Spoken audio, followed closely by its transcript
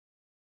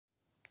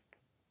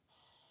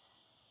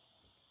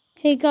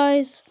Hey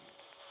guys,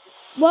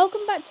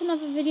 welcome back to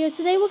another video.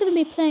 Today we're going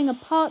to be playing a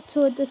part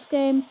 2 of this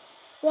game.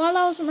 While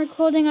I wasn't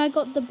recording, I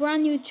got the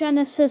brand new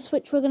Genesis,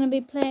 which we're going to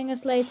be playing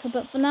as later.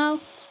 But for now,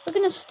 we're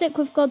going to stick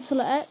with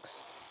Godzilla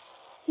X.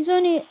 He's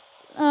only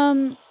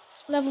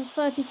level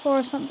 34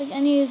 or something,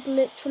 and he is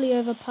literally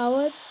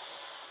overpowered.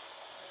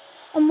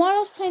 And while I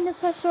was playing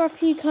this, I saw a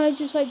few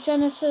Kaijus like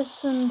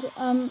Genesis and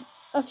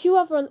a few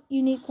other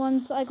unique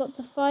ones that I got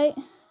to fight.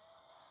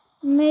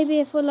 Maybe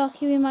if we're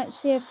lucky, we might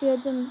see a few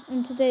of them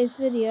in today's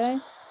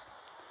video.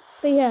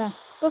 But yeah,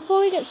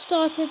 before we get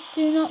started,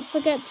 do not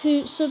forget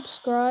to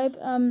subscribe.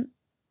 It's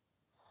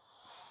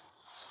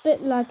a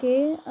bit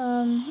laggy,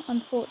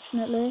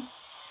 unfortunately.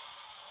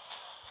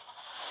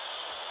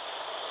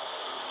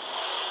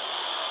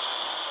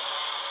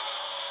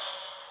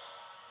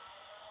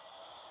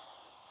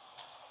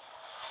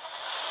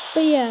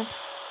 But yeah,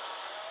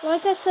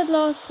 like I said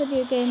last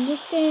video game,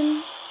 this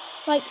game,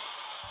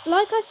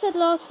 like I said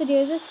last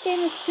video, this game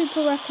is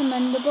super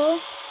recommendable.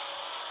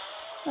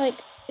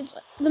 Like, it's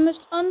the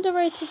most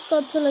underrated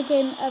Godzilla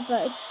game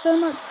ever. It's so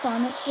much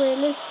fun, it's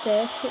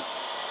realistic,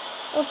 it's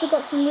also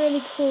got some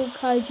really cool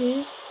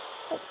kaijus.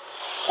 Like,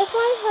 if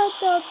I heard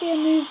there would be a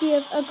movie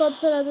of a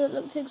Godzilla that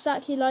looked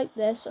exactly like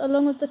this,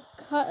 along with the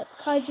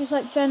kaijus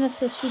like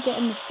Genesis you get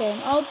in this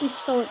game, I would be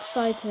so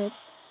excited.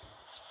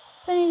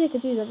 If only they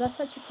could do that,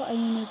 that's actually quite a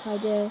unique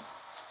idea.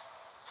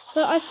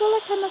 So I feel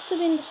like I must have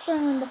been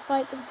destroying in the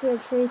fight because he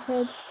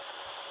retreated.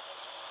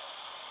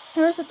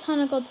 There is a ton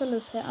of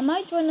Godzillas here. I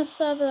might join a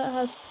server that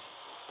has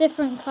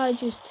different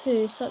kaijus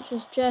too, such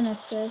as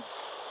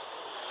Genesis.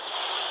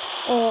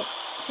 Or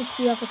just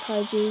the other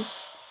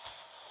kaijus.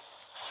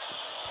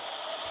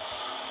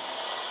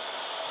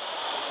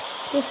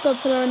 This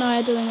Godzilla and I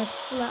are doing a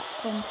slap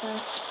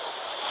contest.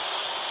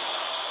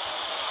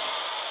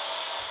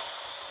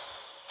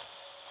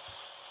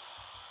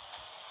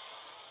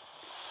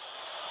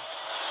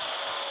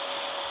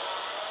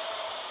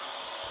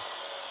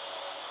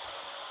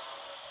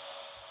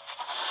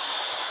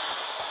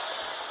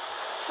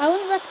 I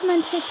wouldn't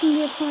recommend hitting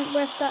the atomic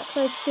breath that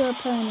close to your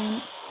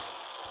opponent.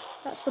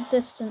 That's for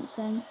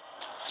distancing.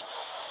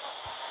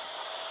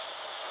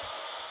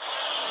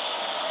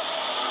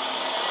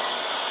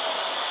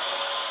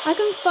 I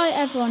can fight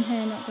everyone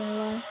here, not gonna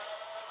lie.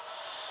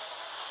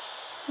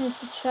 Here's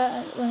the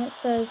chat when it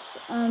says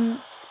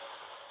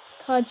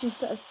kaijus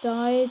that have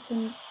died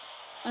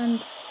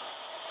and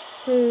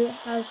who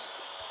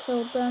has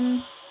killed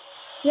them.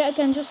 Yet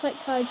again, just like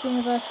Kaiju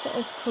Universe, that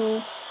is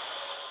cool.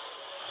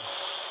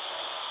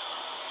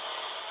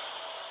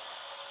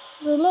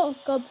 There's a lot of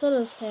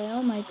Godzillas here,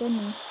 oh my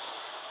goodness.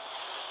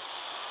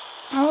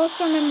 I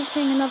also remember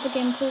playing another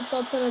game called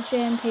Godzilla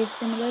JMK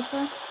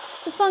Simulator.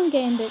 It's a fun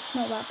game, but it's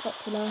not that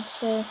popular,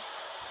 so...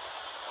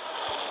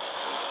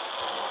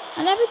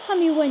 And every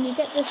time you win, you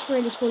get this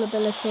really cool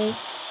ability.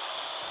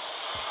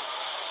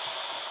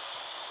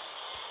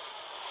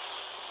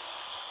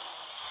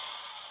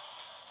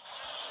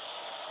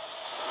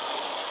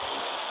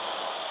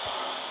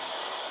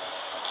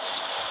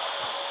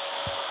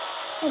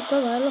 Oh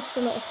god, I lost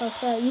a lot of health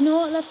there. You know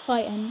what? Let's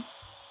fight him.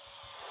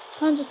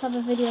 Can't just have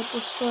a video of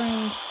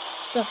destroying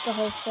stuff the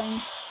whole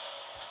thing.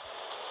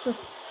 It's a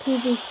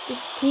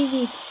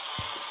PV.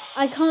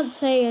 I can't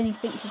say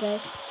anything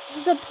today. This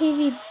is a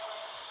PV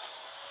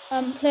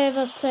player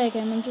vs player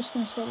game. I'm just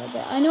gonna say it like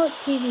that. I know it's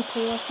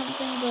PvP or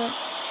something, but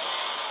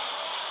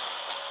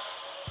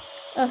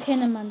okay,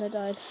 never mind. I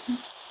died.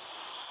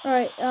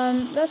 Alright,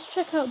 let's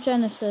check out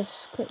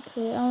Genesis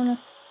quickly. I wanna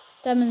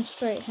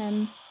demonstrate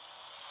him.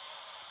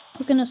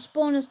 We're going to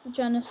spawn as the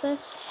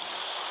Genesis.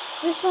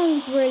 This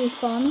one's really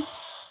fun.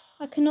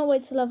 I cannot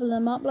wait to level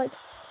them up. Like,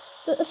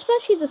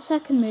 especially the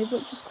second move,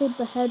 which is called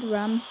the head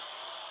ram.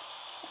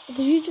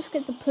 Because you just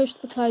get to push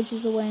the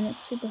kaijus away and it's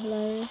super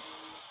hilarious.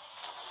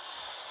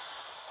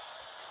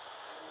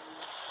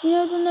 You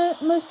know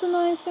the most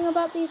annoying thing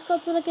about these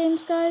Godzilla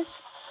games,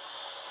 guys?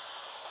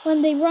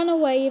 When they run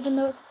away, even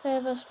though it's a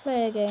player vs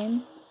player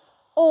game.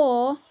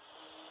 Or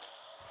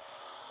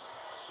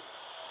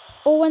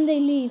when they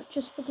leave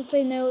just because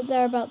they know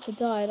they're about to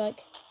die.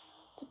 Like,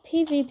 it's a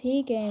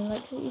PvP game.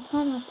 Like, you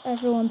can't have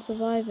everyone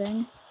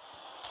surviving.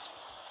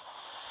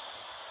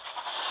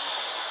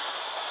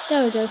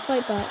 There we go,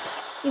 fight back.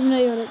 Even though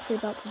you're literally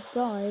about to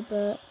die,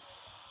 but...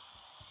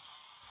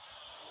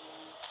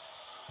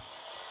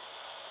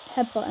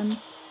 Headbutt him.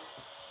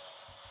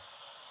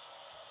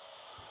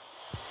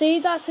 See,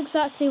 that's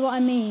exactly what I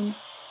mean.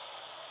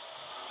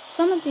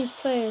 Some of these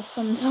players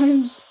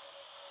sometimes...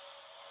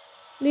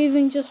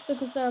 leaving just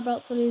because they're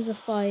about to lose a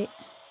fight.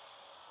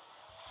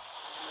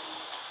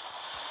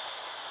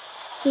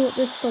 See what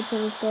this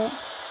Godzilla's got.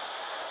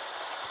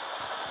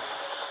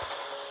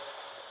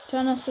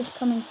 Genesis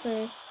coming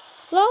through.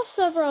 Last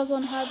server I was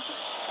on had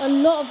a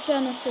lot of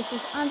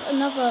Genesises and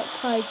another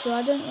Kaiju.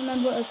 I don't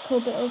remember what it was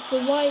called, but it was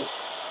the white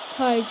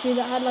Kaiju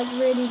that had like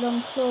really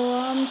long claw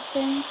arms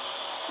thing.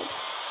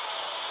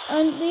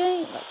 And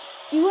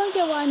you won't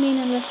get what I mean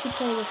unless you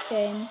play this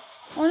game.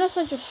 Or unless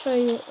I just show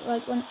you,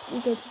 like, when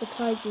we go to the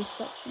Kaiju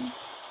section.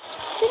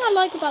 thing I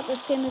like about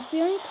this game is the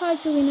only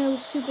kaiju we know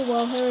super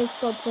well here is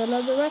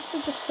Godzilla. The rest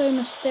are just so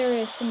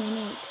mysterious and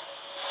unique.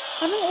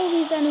 Having all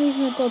these enemies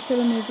in a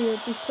Godzilla movie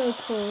would be so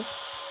cool.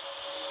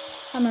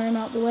 Just hammer him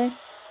out the way.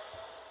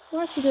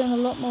 We're actually doing a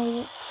lot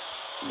more.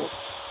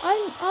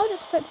 I would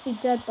expect to be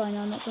dead by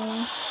now, not gonna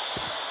lie.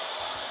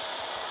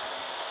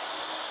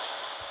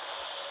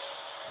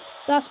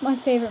 That's my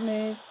favourite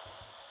move.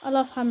 I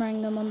love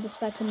hammering them on the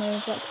second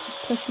move, like just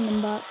pushing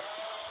them back.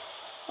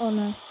 Oh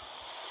no.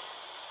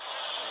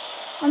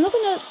 I'm not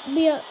going to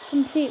be a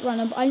complete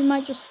runner, but I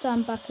might just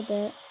stand back a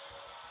bit.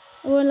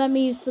 It won't let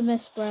me use the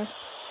mist breath.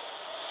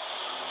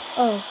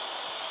 Oh.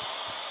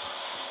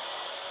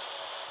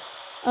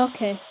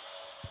 Okay.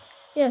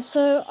 Yeah,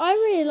 so I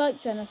really like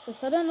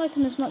Genesis. I don't like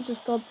him as much as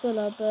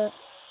Godzilla, but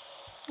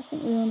I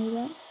think we all knew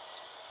that.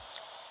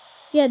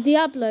 Yeah,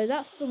 Diablo,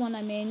 that's the one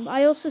I mean.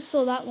 I also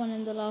saw that one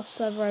in the last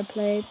server I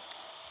played.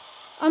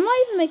 I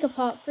might even make a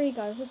part 3,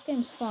 guys. This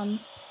game's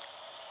fun.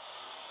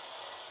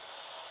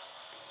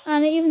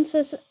 And it even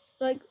says,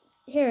 like,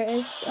 here it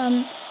is.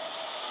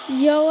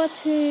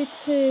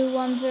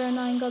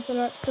 Yoa22109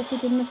 Godzilla X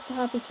defeated Mr.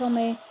 Happy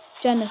Tommy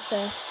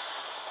Genesis.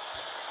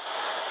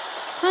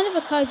 Kind of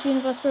a Kaiju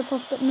universe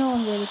rip-off, but no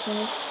one really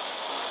cares.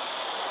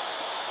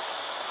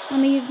 Let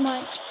me use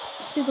my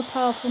super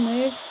powerful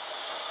move.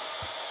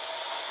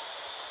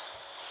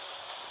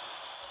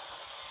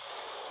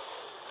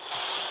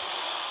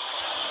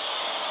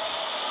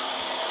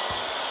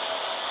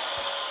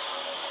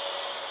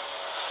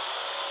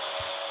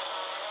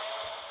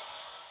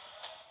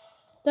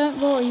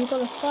 Don't roar, you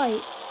gotta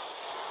fight.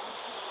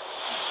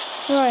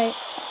 Right.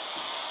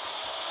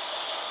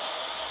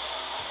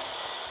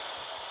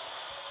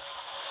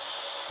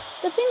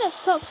 The thing that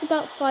sucks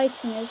about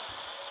fighting is,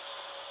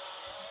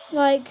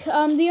 like,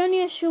 the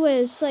only issue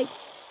is, like,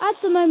 at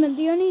the moment,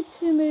 the only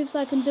 2 moves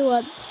I can do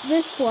are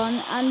this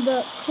one and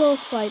the claw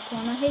swipe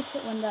one. I hate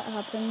it when that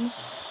happens.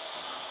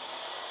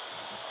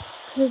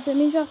 Because it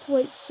means you have to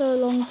wait so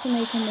long to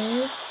make a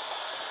move.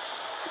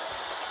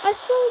 I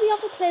swear the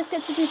other players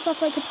get to do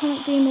stuff like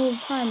Atomic Beam all the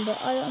time,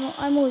 but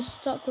I'm always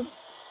stuck with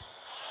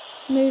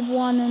move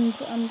 1 and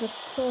the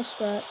claw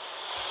scratch.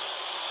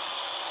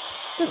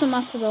 Doesn't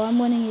matter though, I'm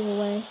winning either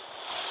way.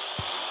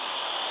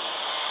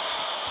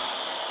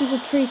 He's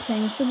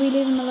retreating. Should we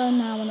leave him alone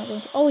now? We're not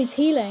going to. Oh, he's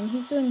healing.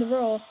 He's doing the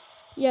roar.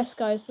 Yes,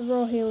 guys, the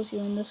roar heals you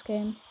in this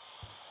game.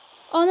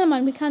 Oh, never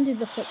mind. We can do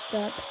the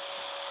footstep.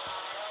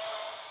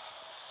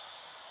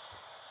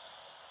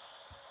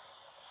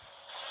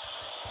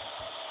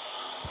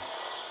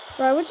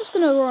 Right, we're just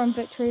going to roar in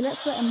victory.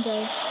 Let's let him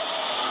go.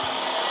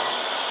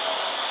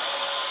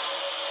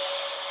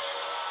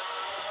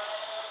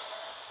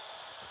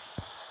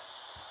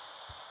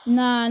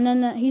 Nah.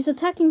 He's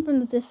attacking from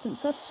the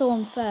distance. That's so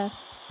unfair.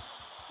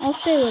 I'll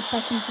show you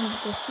attacking from the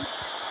distance.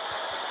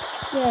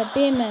 Yeah,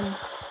 beam him.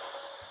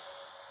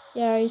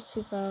 Yeah, he's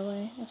too far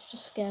away. Let's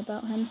just scare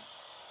about him.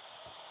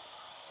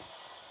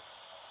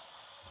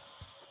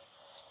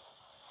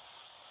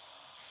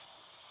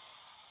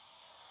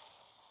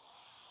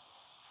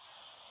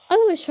 I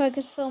wish I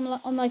could film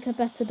on like a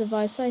better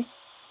device.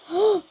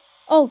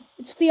 Oh,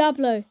 it's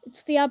Diablo.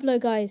 It's Diablo,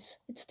 guys.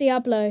 It's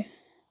Diablo.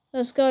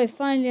 Let's go.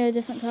 Finally a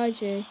different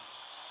kaiju.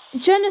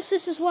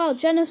 Genesis as well.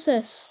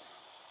 Genesis.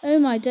 Oh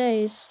my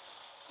days.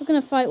 We're going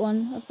to fight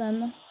one of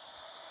them.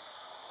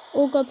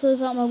 All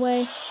Godzilla's out my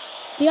way.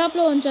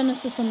 Diablo and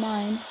Genesis are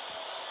mine.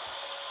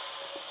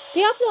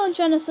 Diablo and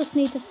Genesis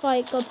need to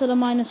fight Godzilla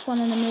 -1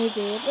 in the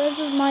movie. If there's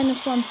a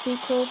 -1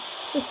 sequel,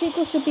 the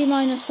sequel should be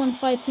 -1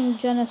 fighting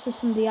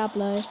Genesis and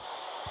Diablo.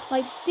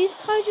 Like, these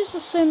kaijus are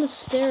so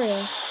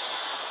mysterious.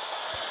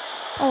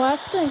 Oh, I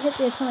accidentally hit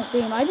the atomic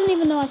beam. I didn't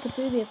even know I could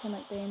do the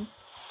atomic beam.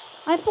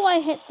 I thought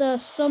I hit the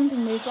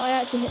stomping move, but I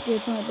actually hit the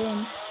atomic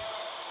beam.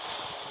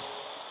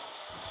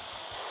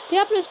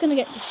 Diablo's gonna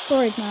get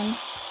destroyed, man.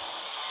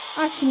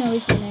 Actually, no,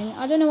 he's winning.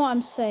 I don't know what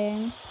I'm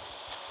saying.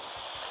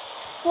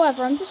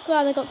 Whatever, I'm just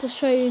glad I got to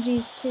show you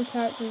these 2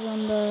 characters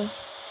on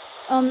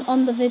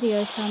the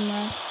video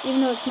camera.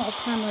 Even though it's not a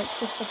camera, it's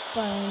just a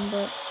phone,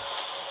 but...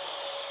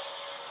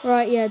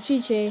 Right, yeah,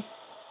 GG.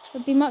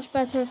 It'd be much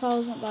better if I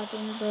wasn't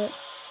lagging, but...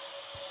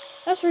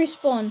 Let's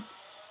respawn.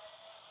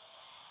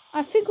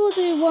 I think we'll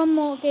do one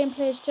more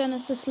gameplay as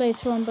Genesis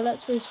later on, but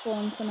let's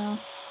respawn for now.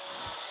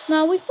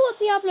 Now, we fought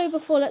Diablo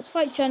before, let's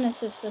fight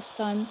Genesis this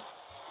time.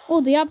 Oh,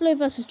 Diablo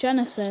versus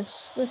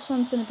Genesis. This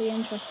one's going to be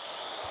interesting.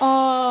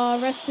 Ah,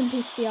 rest in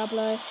peace,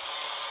 Diablo.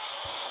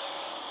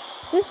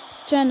 This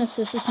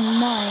Genesis is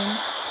mine.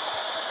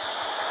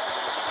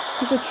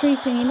 He's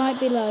retreating. He might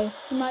be low.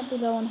 He might be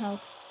low on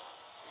health.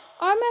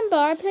 I remember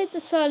I played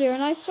this earlier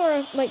and I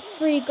saw like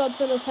 3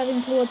 Godzillas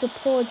heading towards a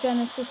poor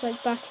Genesis,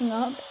 like backing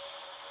up.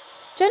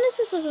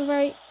 Genesis is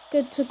very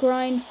good to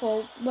grind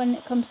for when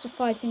it comes to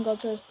fighting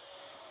Godzillas.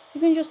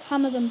 You can just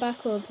hammer them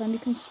back all the time. You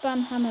can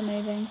spam hammer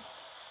moving.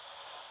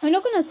 I'm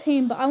not going to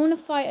team, but I want to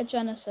fight a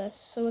Genesis,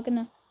 so we're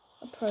going to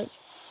approach.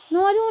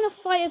 No, I don't want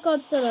to fight a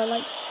Godzilla.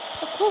 Like,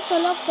 of course I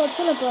love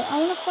Godzilla, but I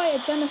want to fight a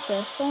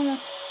Genesis. I want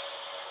to...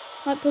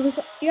 Like, because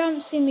you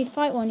haven't seen me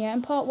fight one yet.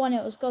 In part 1,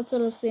 it was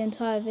Godzilla's the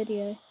entire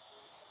video.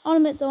 I'll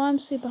admit, though, I'm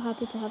super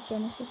happy to have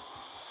Genesis.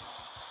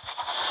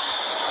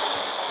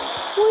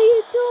 What are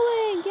you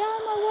doing? Get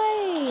out of my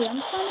way!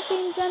 I'm trying to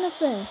beam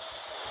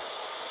Genesis.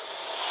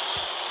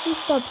 These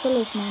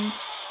Godzillas, man.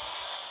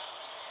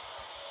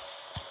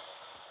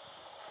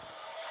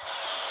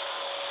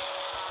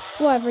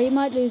 Whatever, he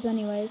might lose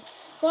anyways.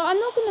 Well, I'm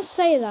not going to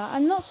say that.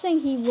 I'm not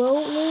saying he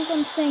will lose.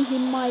 I'm saying he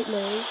might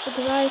lose.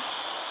 Because I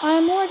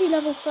am already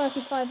level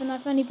 35 and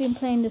I've only been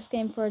playing this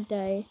game for a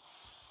day.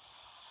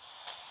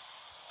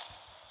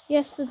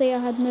 Yesterday I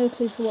had no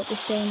clue to what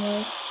this game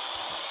was.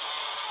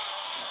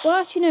 Well,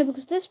 actually no,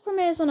 because this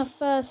premieres on a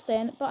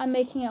Thursday, but I'm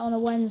making it on a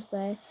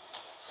Wednesday.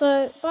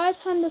 So, by the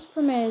time this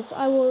premieres,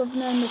 I will have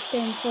known this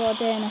game for a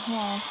day and a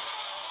half.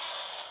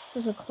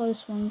 This is a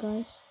close one,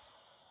 guys.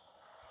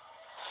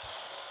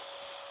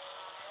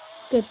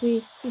 Good,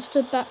 we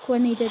stood back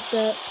when he did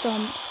the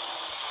stomp.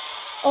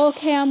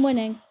 Okay, I'm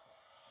winning.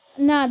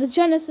 Nah, the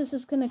Genesis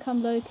is gonna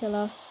come low kill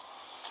us.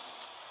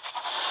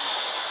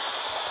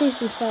 Please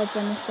be fair,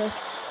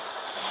 Genesis.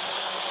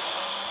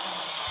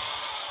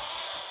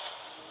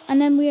 And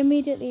then we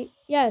immediately...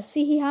 Yeah,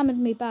 see, he hammered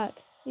me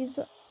back. These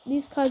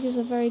Kaijus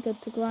are very good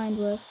to grind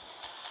with.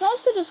 Not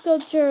as good as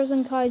Godzilla's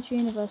in Kaiju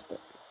Universe, but...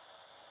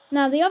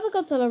 Now, the other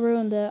Godzilla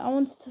ruined it. I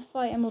wanted to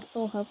fight him with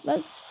full health.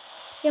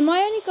 Yeah, my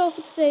only goal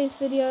for today's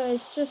video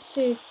is just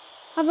to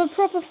have a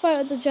proper fight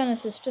with the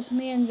Genesis. Just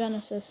me and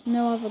Genesis.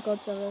 No other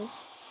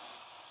Godzillas.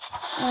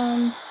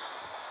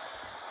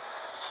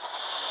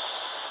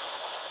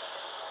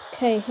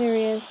 Okay, here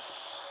he is.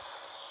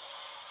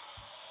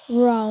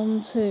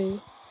 Round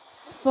 2.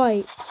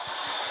 Fight.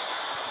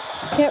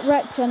 Get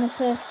wrecked,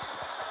 Genesis.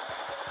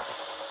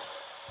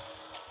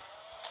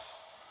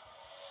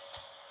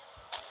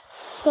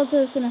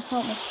 Godzilla's gonna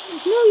help me.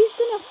 No, he's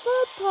gonna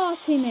third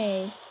party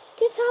me.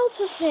 Get out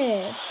of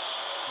here.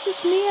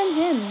 Just me and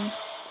him.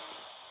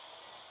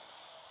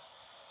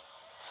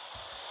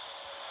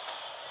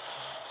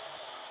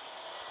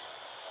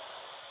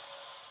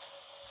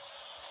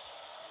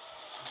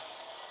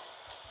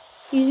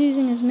 He's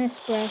using his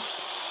mist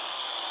breath.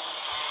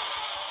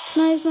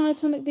 Can I use my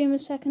atomic beam a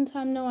second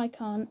time? No, I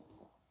can't.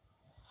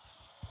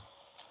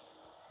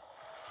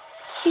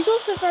 He's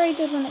also very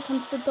good when it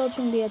comes to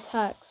dodging the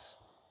attacks.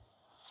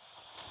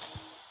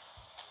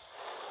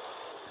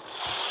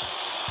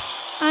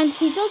 And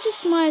he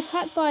dodges my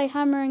attack by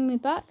hammering me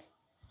back.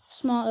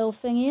 Smart little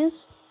thing he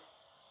is.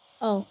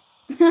 Oh.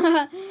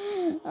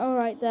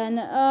 Alright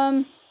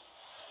then.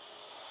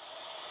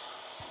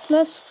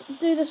 Let's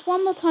do this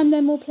one more time,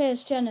 then we'll play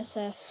as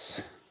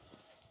Genesis.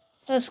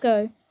 Let's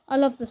go. I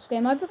love this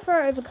game. I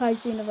prefer it over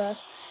Kaiju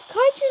Universe.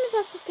 Kaiju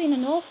Universe has been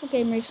an awful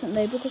game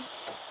recently because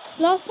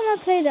last time I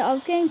played it, I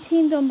was getting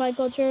teamed on by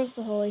Godzilla's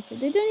the Holy Fruit.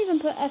 They don't even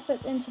put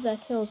effort into their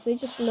kills. They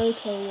just low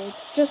kill you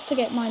just to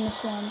get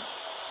 -1.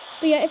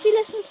 But yeah, if you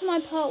listen to my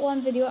part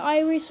 1 video, I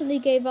recently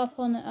gave up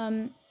on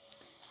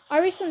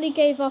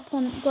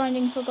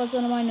grinding for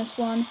Godzilla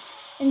 -1.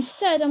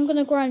 Instead, I'm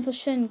gonna grind for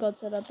Shin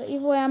Godzilla. But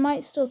either way, I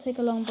might still take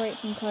a long break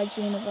from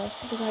Kaiju Universe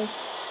because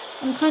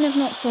I'm kind of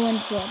not so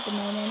into it at the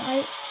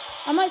moment.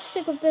 I might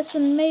stick with this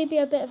and maybe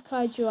a bit of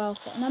Kaiju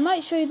Alpha, and I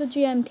might show you the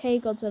GMK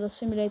Godzilla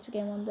simulator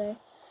game one day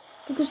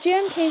because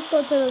GMK's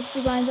Godzilla's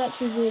design is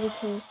actually really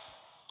cool.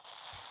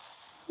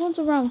 One's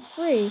around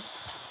 3.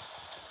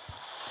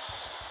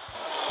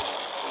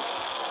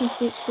 This is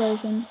the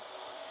explosion.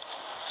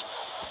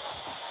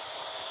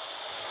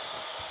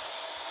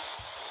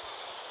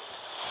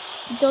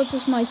 He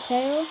dodges my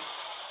tail.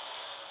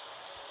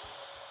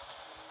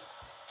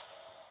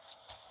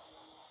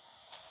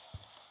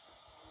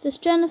 This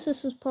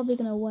Genesis is probably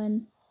going to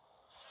win.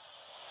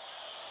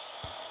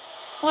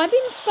 Well, I've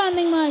been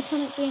spamming my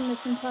atomic beam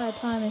this entire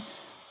time.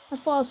 I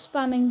thought I was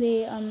spamming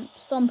the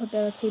stomp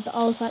ability, but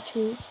I was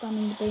actually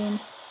spamming the beam.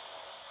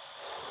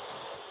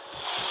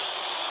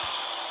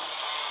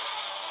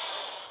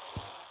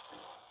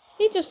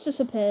 He just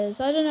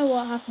disappears. I don't know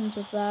what happens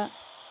with that.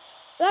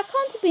 That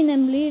can't have been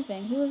him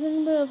leaving. He was in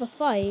the middle of a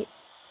fight.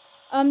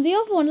 The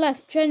other one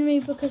left generally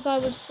because I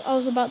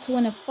was about to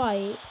win a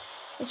fight,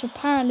 which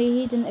apparently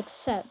he didn't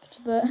accept,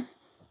 but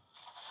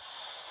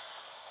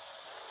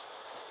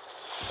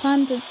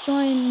time to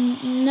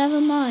join, never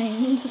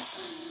mind.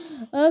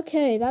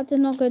 Okay, that did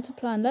not go to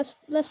plan.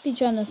 Let's be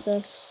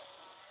Genesis.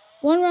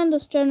 One round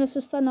as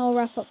Genesis, then I'll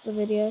wrap up the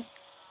video.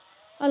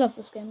 I love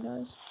this game,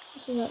 guys.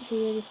 This is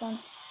actually really fun.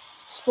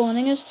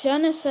 Spawning as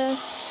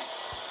Genesis.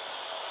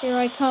 Here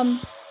I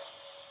come.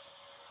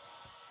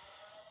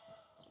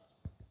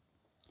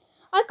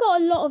 I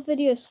got a lot of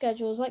video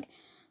schedules. Like,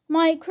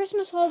 my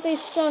Christmas holidays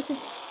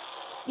started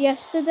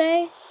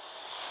yesterday,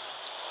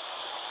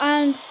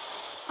 and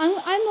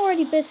I'm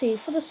already busy.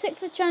 For the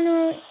 6th of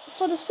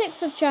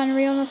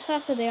January on a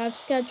Saturday, I've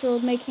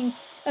scheduled making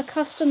a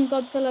custom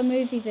Godzilla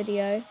movie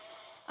video,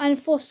 and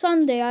for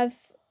Sunday, I've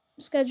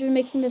scheduled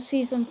making the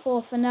season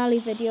 4 finale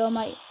video on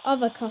my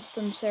other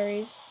custom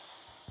series.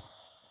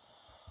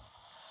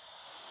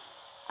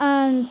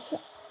 And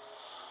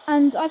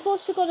And I've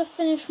also got to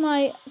finish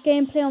my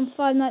gameplay on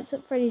Five Nights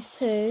at Freddy's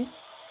 2.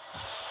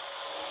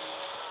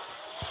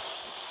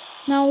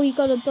 Now we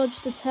got to dodge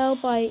the tail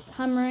by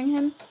hammering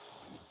him.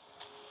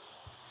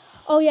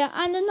 Oh yeah,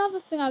 and another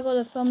thing I got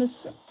to film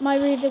is my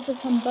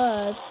revisit on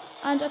Bird.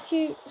 And a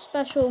few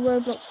special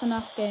Roblox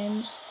FNAF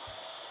games.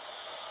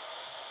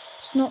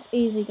 It's not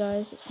easy,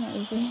 guys. It's not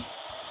easy.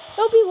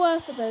 It'll be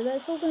worth it, though.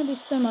 It's all going to be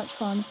so much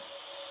fun.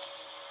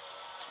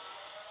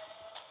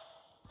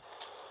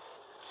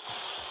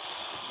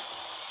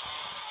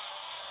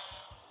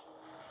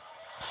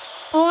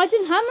 Oh, I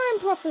didn't hammer him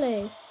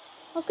properly.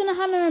 I was going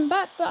to hammer him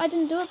back, but I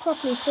didn't do it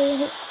properly.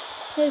 So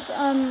his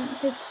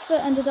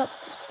foot ended up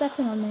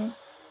stepping on me.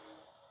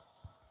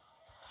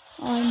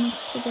 Oh, I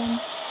missed again.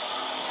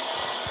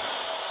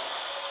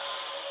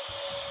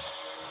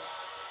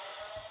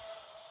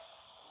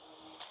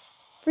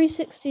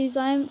 .360s,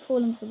 I ain't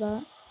falling for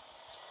that.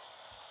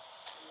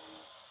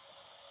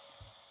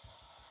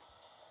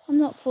 I'm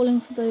not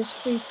falling for those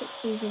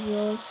 360s of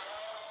yours.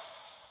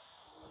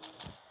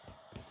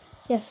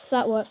 Yes,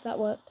 that worked, that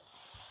worked.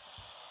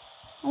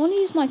 I want to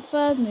use my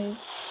third move.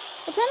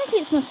 Well, technically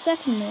it's my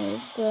second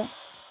move, but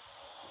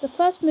the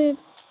first move,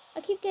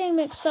 I keep getting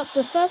mixed up.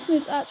 The first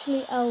move's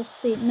actually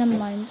LC. Never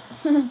mind.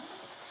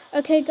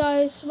 Okay,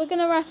 guys, we're going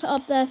to wrap it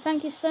up there.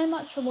 Thank you so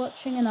much for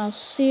watching, and I'll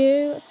see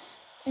you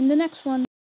in the next one.